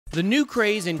The new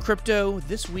craze in crypto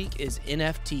this week is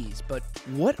NFTs, but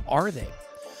what are they?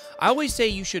 I always say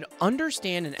you should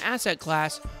understand an asset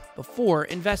class before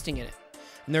investing in it.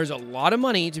 And there's a lot of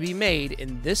money to be made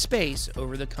in this space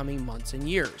over the coming months and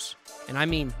years. And I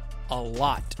mean a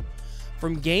lot.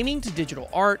 From gaming to digital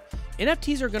art,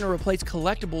 NFTs are going to replace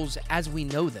collectibles as we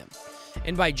know them.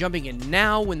 And by jumping in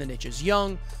now when the niche is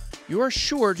young, you are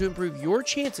sure to improve your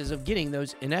chances of getting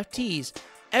those NFTs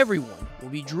everyone will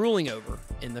be drooling over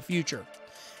in the future.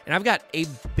 And I've got a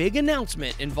big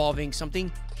announcement involving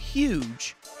something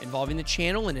huge involving the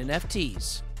channel and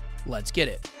NFTs. Let's get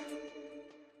it.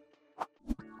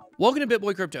 Welcome to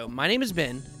BitBoy Crypto. My name is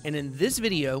Ben, and in this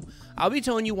video, I'll be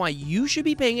telling you why you should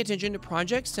be paying attention to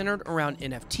projects centered around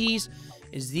NFTs,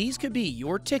 as these could be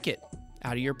your ticket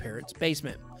out of your parents'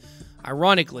 basement.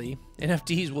 Ironically,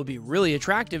 NFTs will be really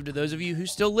attractive to those of you who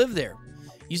still live there.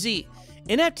 You see,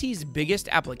 NFT's biggest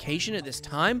application at this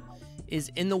time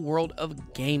is in the world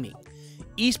of gaming,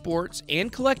 esports,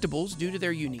 and collectibles due to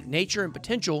their unique nature and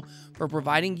potential for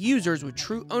providing users with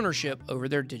true ownership over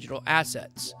their digital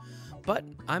assets. But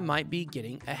I might be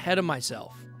getting ahead of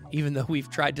myself, even though we've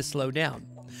tried to slow down.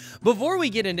 Before we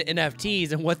get into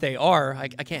NFTs and what they are, I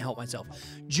can't help myself.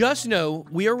 Just know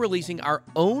we are releasing our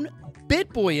own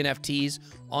BitBoy NFTs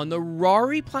on the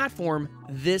Rari platform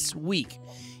this week.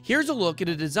 Here's a look at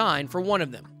a design for one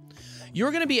of them.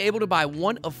 You're going to be able to buy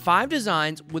one of 5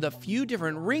 designs with a few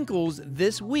different wrinkles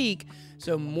this week,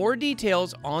 so more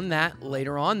details on that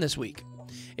later on this week.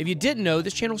 If you didn't know,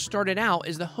 this channel started out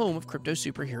as the home of crypto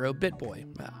superhero BitBoy.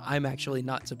 I'm actually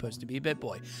not supposed to be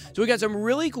BitBoy. So we got some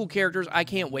really cool characters I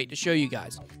can't wait to show you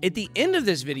guys. At the end of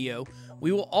this video,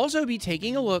 we will also be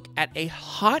taking a look at a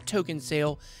hot token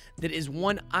sale that is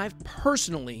one I've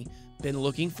personally been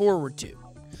looking forward to.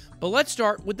 But let's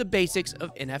start with the basics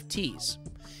of NFTs.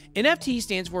 NFT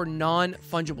stands for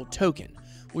non-fungible token,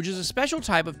 which is a special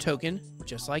type of token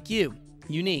just like you,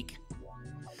 unique.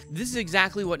 This is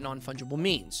exactly what non-fungible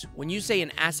means. When you say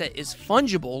an asset is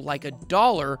fungible, like a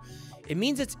dollar, it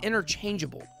means it's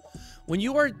interchangeable. When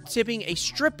you are tipping a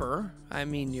stripper, I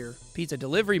mean your pizza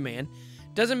delivery man,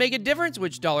 doesn't make a difference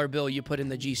which dollar bill you put in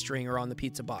the G-string or on the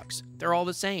pizza box. They're all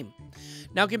the same.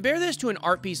 Now compare this to an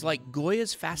art piece like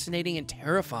Goya's fascinating and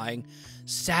terrifying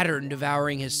Saturn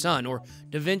devouring his son, or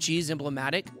Da Vinci's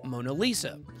emblematic Mona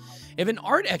Lisa. If an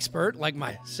art expert like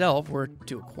myself were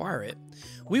to acquire it,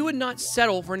 we would not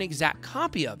settle for an exact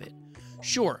copy of it.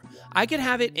 Sure, I could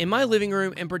have it in my living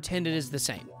room and pretend it is the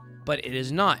same, but it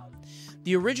is not.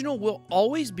 The original will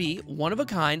always be one of a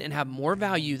kind and have more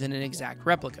value than an exact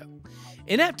replica.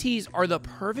 NFTs are the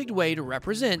perfect way to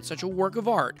represent such a work of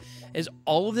art, as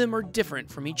all of them are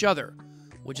different from each other,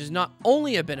 which is not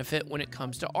only a benefit when it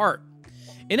comes to art.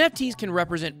 NFTs can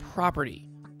represent property,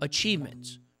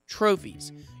 achievements,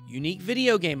 trophies, unique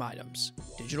video game items,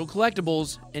 digital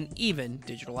collectibles, and even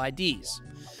digital IDs.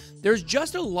 There's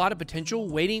just a lot of potential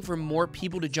waiting for more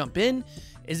people to jump in,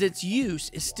 as its use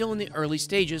is still in the early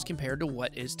stages compared to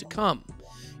what is to come.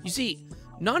 You see,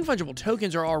 non-fungible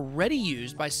tokens are already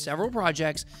used by several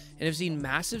projects and have seen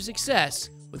massive success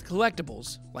with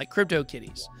collectibles like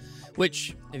CryptoKitties,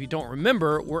 which, if you don't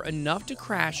remember, were enough to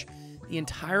crash the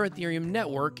entire Ethereum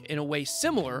network in a way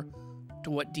similar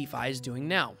to what DeFi is doing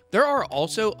now. There are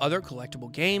also other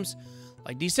collectible games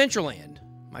like Decentraland,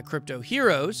 My Crypto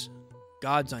Heroes,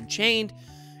 Gods Unchained,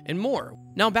 and more.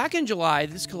 Now, back in July,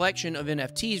 this collection of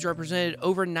NFTs represented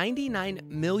over $99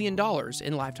 million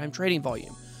in lifetime trading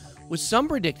volume, with some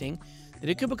predicting that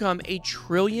it could become a $1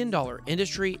 trillion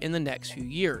industry in the next few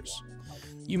years.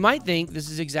 You might think this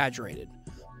is exaggerated,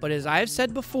 but as I have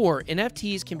said before,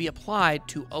 NFTs can be applied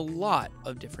to a lot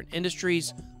of different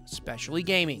industries, especially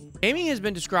gaming. Gaming has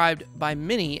been described by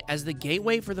many as the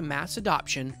gateway for the mass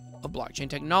adoption of blockchain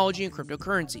technology and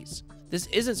cryptocurrencies. This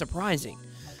isn't surprising.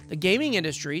 The gaming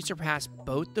industry surpassed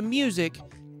both the music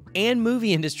and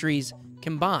movie industries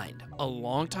combined a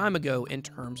long time ago in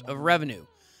terms of revenue.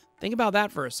 Think about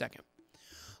that for a second.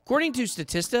 According to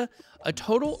Statista, a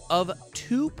total of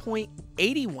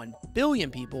 2.81 billion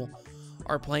people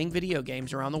are playing video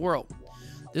games around the world.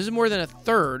 This is more than a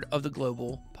third of the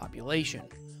global population.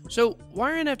 So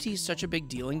why are NFTs such a big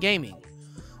deal in gaming?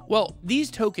 Well, these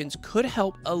tokens could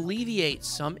help alleviate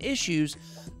some issues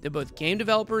that both game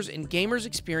developers and gamers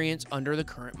experience under the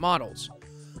current models.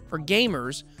 For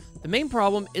gamers, the main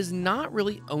problem is not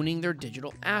really owning their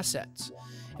digital assets.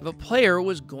 If a player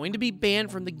was going to be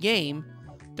banned from the game,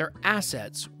 their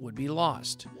assets would be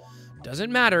lost.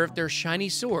 Doesn't matter if their shiny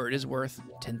sword is worth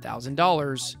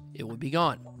 $10,000, it would be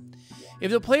gone.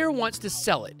 If the player wants to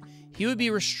sell it, he would be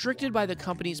restricted by the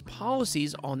company's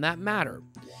policies on that matter.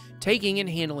 Taking and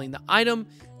handling the item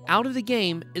out of the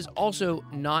game is also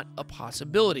not a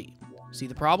possibility. See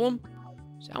the problem?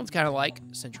 Sounds kind of like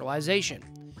centralization.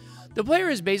 The player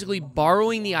is basically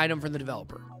borrowing the item from the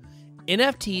developer.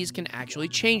 NFTs can actually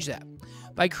change that.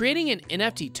 By creating an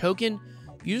NFT token,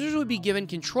 users would be given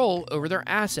control over their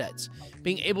assets,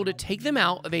 being able to take them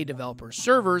out of a developer's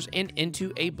servers and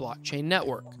into a blockchain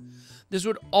network. This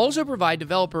would also provide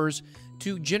developers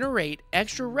to generate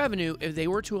extra revenue if they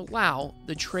were to allow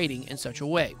the trading in such a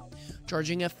way,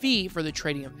 charging a fee for the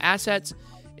trading of assets,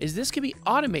 as this can be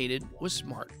automated with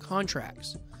smart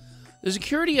contracts. The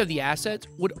security of the assets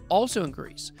would also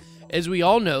increase. As we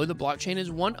all know, the blockchain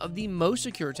is one of the most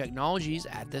secure technologies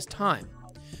at this time.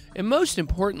 And most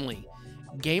importantly,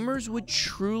 gamers would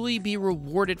truly be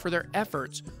rewarded for their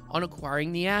efforts on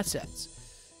acquiring the assets,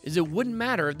 as it wouldn't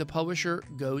matter if the publisher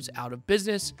goes out of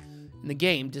business and the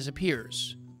game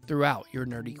disappears throughout your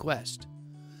nerdy quest.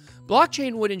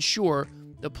 Blockchain would ensure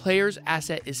the player's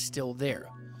asset is still there.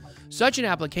 Such an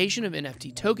application of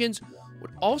NFT tokens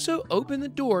would also open the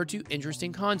door to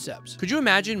interesting concepts. Could you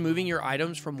imagine moving your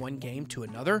items from one game to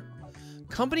another?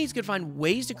 Companies could find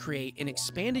ways to create an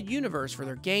expanded universe for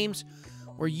their games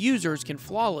where users can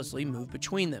flawlessly move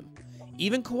between them,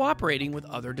 even cooperating with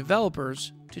other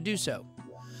developers to do so.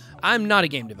 I'm not a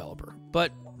game developer,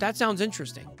 but that sounds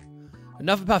interesting.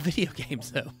 Enough about video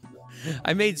games, though.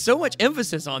 I made so much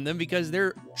emphasis on them because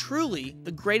they're truly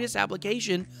the greatest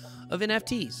application of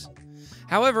NFTs.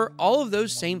 However, all of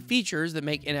those same features that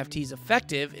make NFTs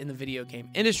effective in the video game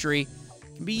industry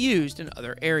can be used in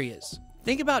other areas.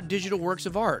 Think about digital works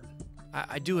of art.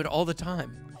 I do it all the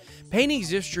time. Paintings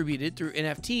distributed through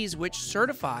NFTs which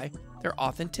certify their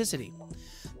authenticity.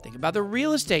 Think about the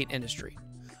real estate industry.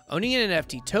 Owning an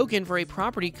NFT token for a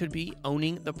property could be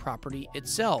owning the property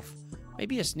itself.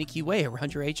 Maybe a sneaky way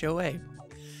around your HOA.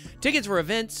 Tickets for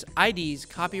events, IDs,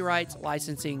 copyrights,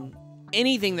 licensing,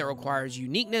 anything that requires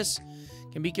uniqueness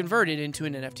can be converted into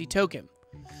an NFT token.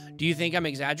 Do you think I'm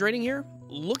exaggerating here?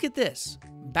 Look at this.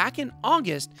 Back in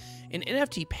August, an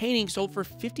NFT painting sold for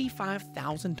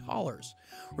 $55,000.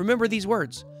 Remember these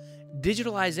words.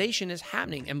 Digitalization is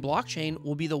happening and blockchain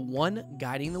will be the one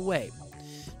guiding the way.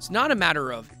 It's not a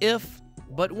matter of if,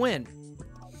 but when.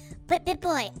 But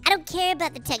BitBoy, I don't care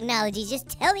about the technology.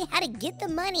 Just tell me how to get the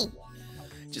money.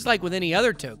 Just like with any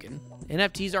other token,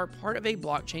 NFTs are part of a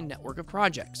blockchain network of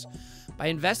projects. By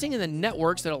investing in the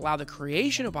networks that allow the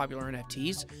creation of popular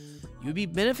NFTs, you'd be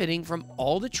benefiting from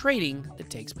all the trading that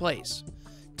takes place.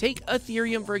 Take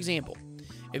Ethereum, for example.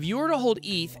 If you were to hold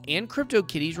ETH and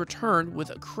CryptoKitties returned with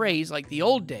a craze like the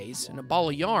old days and a ball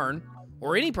of yarn,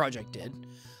 or any project did,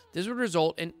 this would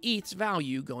result in ETH's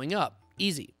value going up.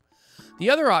 Easy. The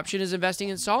other option is investing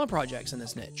in solid projects in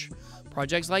this niche.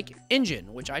 Projects like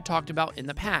Engine, which I talked about in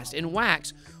the past, and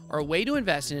Wax are a way to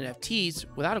invest in NFTs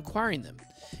without acquiring them,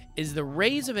 as the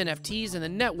raise of NFTs in the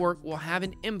network will have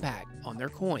an impact on their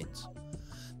coins.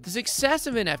 The success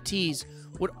of NFTs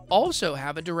would also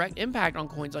have a direct impact on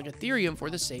coins like Ethereum for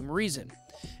the same reason,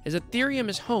 as Ethereum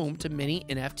is home to many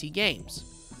NFT games.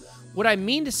 What I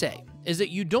mean to say is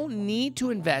that you don't need to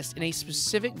invest in a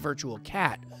specific virtual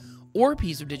cat or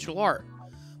piece of digital art,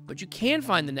 but you can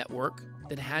find the network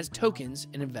that has tokens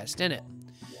and invest in it.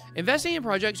 Investing in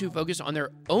projects who focus on their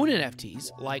own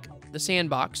NFTs, like The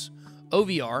Sandbox,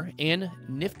 OVR, and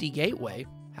Nifty Gateway,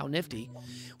 how nifty,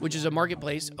 which is a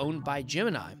marketplace owned by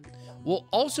Gemini, will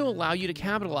also allow you to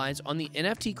capitalize on the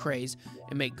NFT craze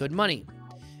and make good money.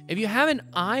 If you have an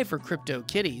eye for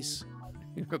CryptoKitties,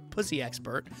 you're a pussy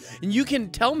expert, and you can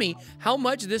tell me how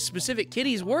much this specific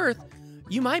kitty is worth,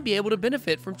 you might be able to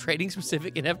benefit from trading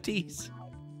specific NFTs.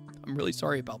 I'm really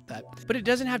sorry about that. But it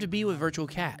doesn't have to be with virtual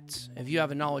cats. If you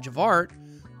have a knowledge of art,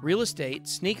 real estate,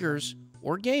 sneakers,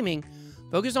 or gaming,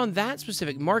 focus on that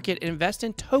specific market and invest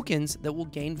in tokens that will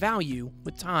gain value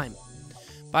with time.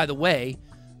 By the way,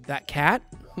 that cat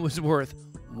was worth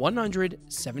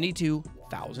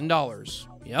 $172,000.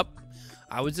 Yep,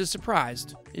 I was as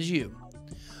surprised as you.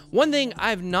 One thing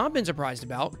I've not been surprised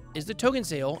about is the token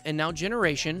sale and now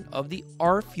generation of the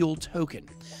RFuel token.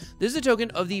 This is a token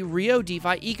of the Rio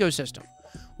DeFi ecosystem.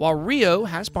 While Rio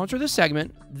has sponsored this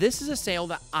segment, this is a sale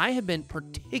that I have been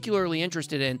particularly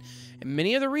interested in, and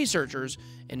many of the researchers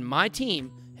in my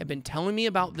team have been telling me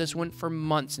about this one for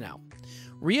months now.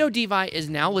 Rio DeFi is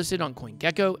now listed on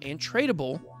CoinGecko and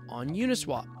tradable on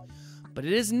Uniswap, but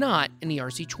it is not in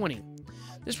ERC20.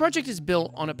 This project is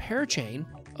built on a parachain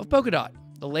of Polkadot,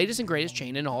 the latest and greatest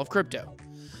chain in all of crypto.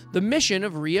 The mission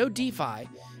of Rio DeFi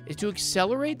is to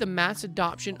accelerate the mass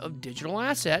adoption of digital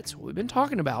assets, what we've been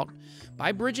talking about,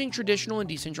 by bridging traditional and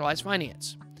decentralized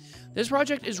finance. This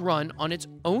project is run on its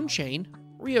own chain,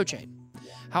 Rio Chain.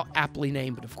 How aptly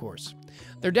named, of course.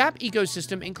 Their dApp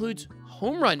ecosystem includes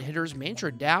home run hitters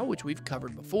Mantra DAO, which we've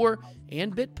covered before,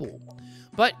 and BitPool.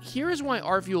 But here is why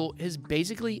RFuel has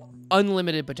basically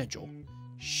unlimited potential: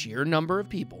 sheer number of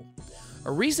people.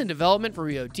 A recent development for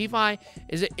Rio DeFi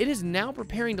is that it is now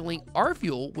preparing to link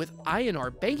RFuel with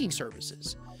INR banking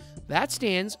services. That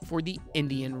stands for the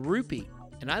Indian rupee,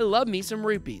 and I love me some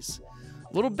rupees.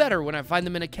 A little better when I find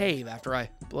them in a cave after I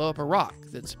blow up a rock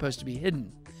that's supposed to be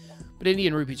hidden. But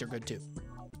Indian rupees are good too.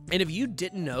 And if you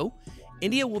didn't know,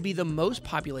 India will be the most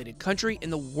populated country in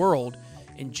the world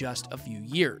in just a few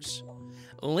years.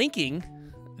 Linking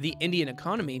the Indian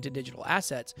economy to digital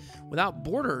assets without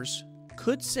borders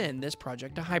could send this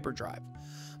project to hyperdrive.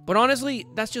 But honestly,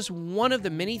 that's just one of the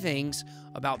many things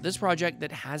about this project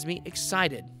that has me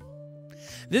excited.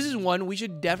 This is one we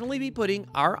should definitely be putting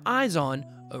our eyes on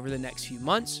over the next few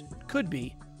months. Could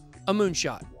be a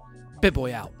moonshot.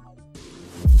 BitBoy out.